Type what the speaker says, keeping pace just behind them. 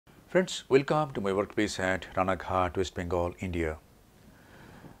Friends, welcome to my workplace at Ranaghat, West Bengal, India.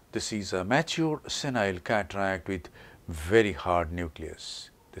 This is a mature senile cataract with very hard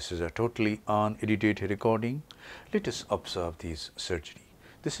nucleus. This is a totally unedited recording. Let us observe this surgery.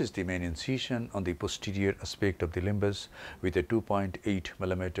 This is the main incision on the posterior aspect of the limbus with a 2.8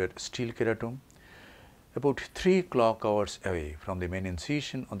 mm steel keratome. About 3 clock hours away from the main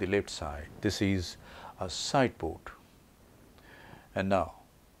incision on the left side, this is a side port. And now,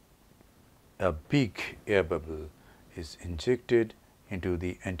 a big air bubble is injected into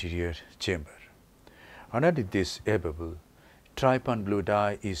the anterior chamber. Under this air bubble, trypan blue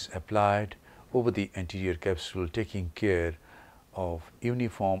dye is applied over the anterior capsule, taking care of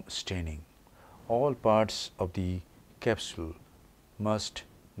uniform staining. All parts of the capsule must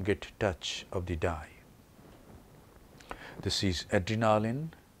get touch of the dye. This is adrenaline,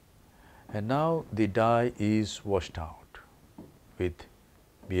 and now the dye is washed out with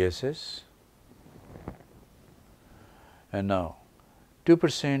BSS. And now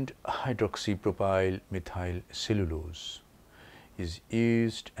 2% hydroxypropyl methyl cellulose is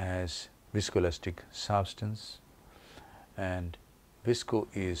used as viscoelastic substance, and visco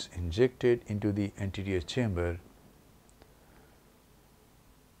is injected into the anterior chamber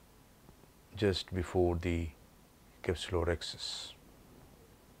just before the capsulorhexis.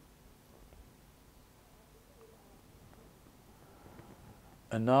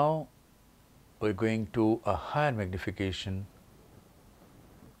 And now we are going to a higher magnification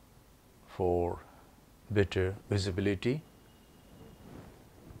for better visibility.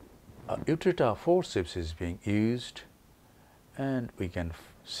 A Utrata forceps is being used, and we can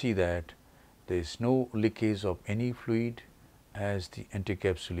see that there is no leakage of any fluid as the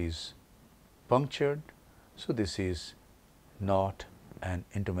anticapsule is punctured. So, this is not an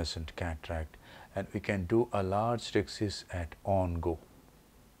intumescent cataract, and we can do a large rhexis at on go.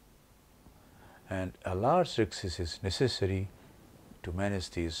 And a large rhexis is necessary to manage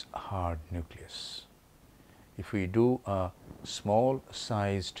this hard nucleus. If we do a small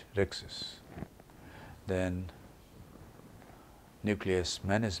sized rhexis, then nucleus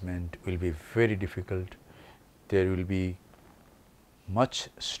management will be very difficult. There will be much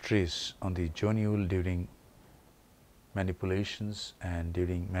stress on the zonule during manipulations and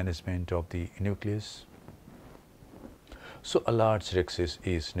during management of the nucleus. So, a large rhexis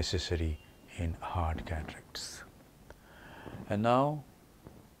is necessary in hard cataracts. And now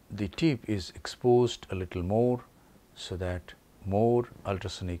the tip is exposed a little more, so that more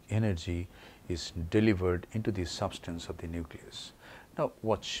ultrasonic energy is delivered into the substance of the nucleus. Now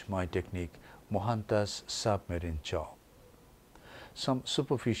watch my technique, Mohanta's submarine chop. Some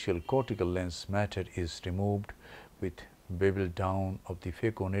superficial cortical lens matter is removed with bevel down of the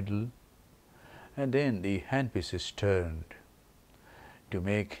Phaco needle, and then the handpiece is turned to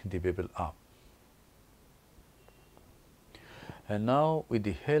make the bevel up. And now with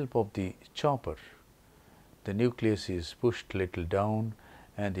the help of the chopper, the nucleus is pushed little down,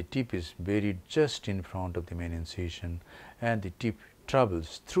 and the tip is buried just in front of the main incision, and the tip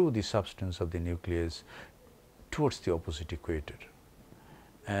travels through the substance of the nucleus towards the opposite equator.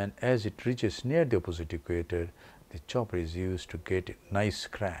 And as it reaches near the opposite equator, the chopper is used to get a nice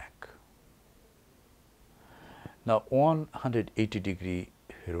crack. Now 180-degree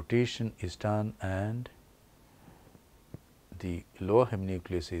rotation is done, and the lower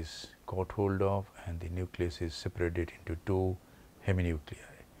heminucleus is caught hold of, and the nucleus is separated into 2 heminuclei.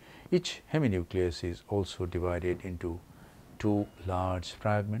 Each heminucleus is also divided into 2 large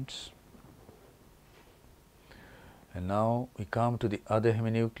fragments. And now we come to the other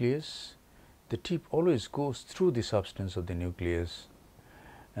heminucleus. The tip always goes through the substance of the nucleus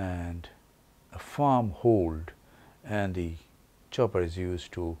and a firm hold, and the chopper is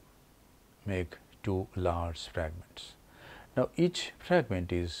used to make 2 large fragments. Now each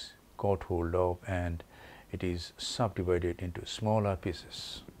fragment is caught hold of, and it is subdivided into smaller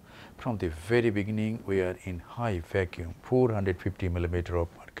pieces. From the very beginning, we are in high vacuum, 450 millimeter of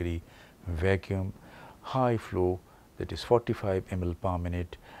mercury vacuum, high flow, that is 45 ml per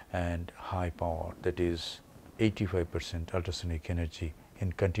minute, and high power, that is 85% ultrasonic energy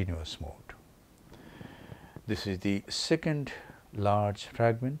in continuous mode. This is the second large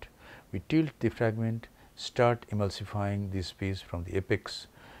fragment. We tilt the fragment, start emulsifying this piece from the apex,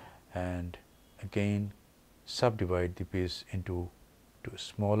 and again subdivide the piece into 2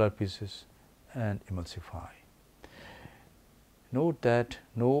 smaller pieces and emulsify. Note that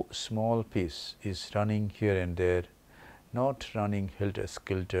no small piece is running here and there, not running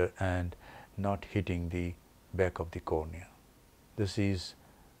helter-skelter and not hitting the back of the cornea. This is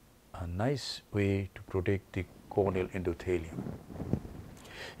a nice way to protect the corneal endothelium.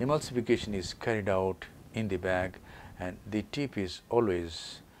 Emulsification is carried out in the bag and the tip is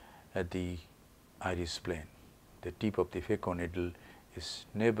always at the iris plane. The tip of the phaco needle is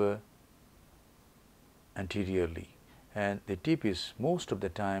never anteriorly, and the tip is most of the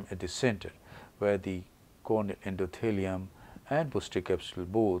time at the center where the corneal endothelium and posterior capsule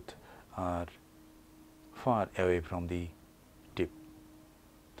both are far away from the tip.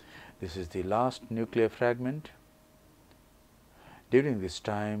 This is the last nuclear fragment. During this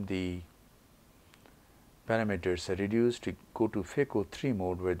time, the parameters are reduced to go to Phaco 3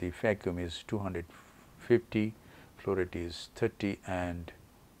 mode, where the vacuum is 250, flow rate is 30, and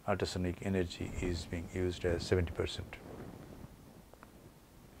ultrasonic energy is being used as 70%.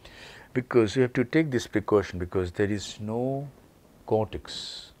 Because you have to take this precaution, because there is no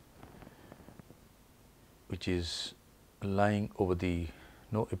cortex which is lying over the,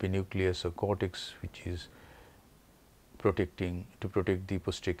 no epinucleus or cortex which is protect the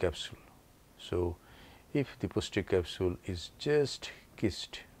posterior capsule. So, if the posterior capsule is just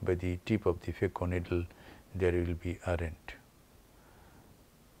kissed by the tip of the phaco needle, there will be a rent.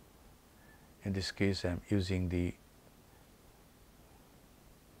 In this case, I used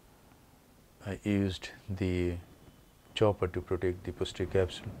the chopper to protect the posterior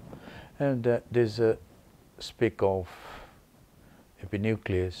capsule, and there is a speck of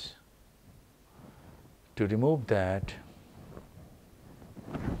epinucleus. To remove that,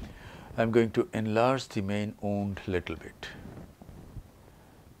 I am going to enlarge the main wound little bit,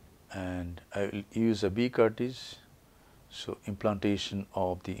 and I will use a B cartridge. So, implantation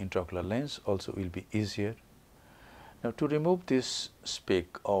of the intraocular lens also will be easier. Now, to remove this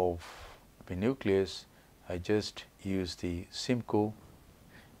speck of epinucleus, I just use the Simcoe,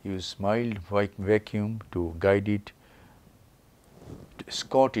 use mild vacuum to guide it, to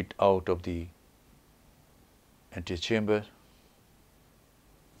escort it out of the antechamber.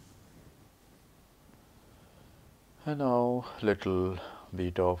 And now little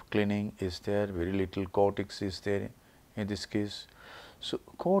bit of cleaning is there, very little cortex is there in this case. So,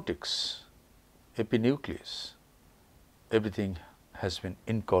 cortex, epinucleus, everything has been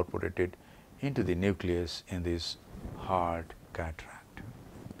incorporated into the nucleus in this hard cataract.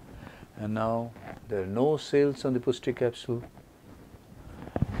 And now there are no cells on the posterior capsule,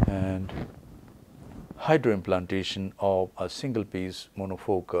 and hydroimplantation of a single piece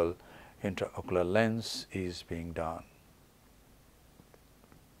monofocal intraocular lens is being done.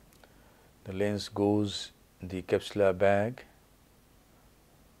 The lens goes in the capsular bag,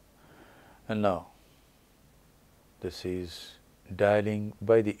 and now this is dialing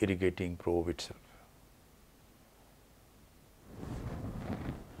by the irrigating probe itself.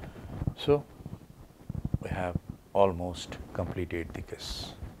 So, we have almost completed the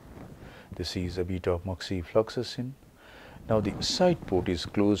case. This is a bit of moxifloxacin. Now, the side port is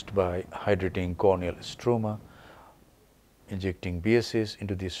closed by hydrating corneal stroma, injecting BSS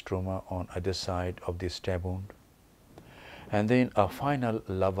into the stroma on either side of the stab wound, and then a final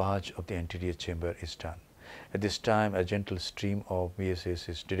lavage of the anterior chamber is done. At this time, a gentle stream of BSS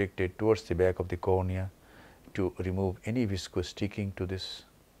is directed towards the back of the cornea to remove any viscous sticking to this,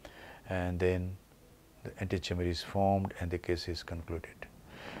 and then the antechamber is formed and the case is concluded.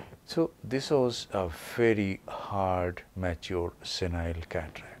 So, this was a very hard, mature senile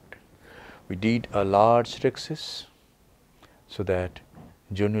cataract. We did a large rhexis so that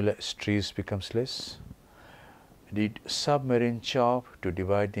zonular stress becomes less. We did submarine chop to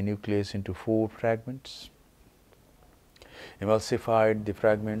divide the nucleus into 4 fragments. Emulsified the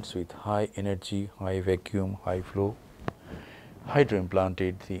fragments with high energy, high vacuum, high flow.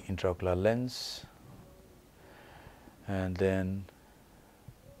 Hydroimplanted the intraocular lens, and then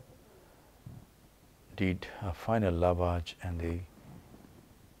did a final lavage, and the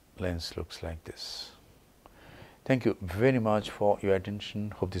lens looks like this. Thank you very much for your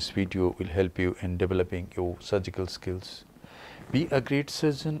attention. Hope this video will help you in developing your surgical skills. Be a great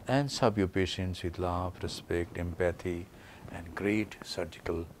surgeon and serve your patients with love, respect, empathy, and great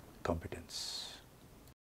surgical competence.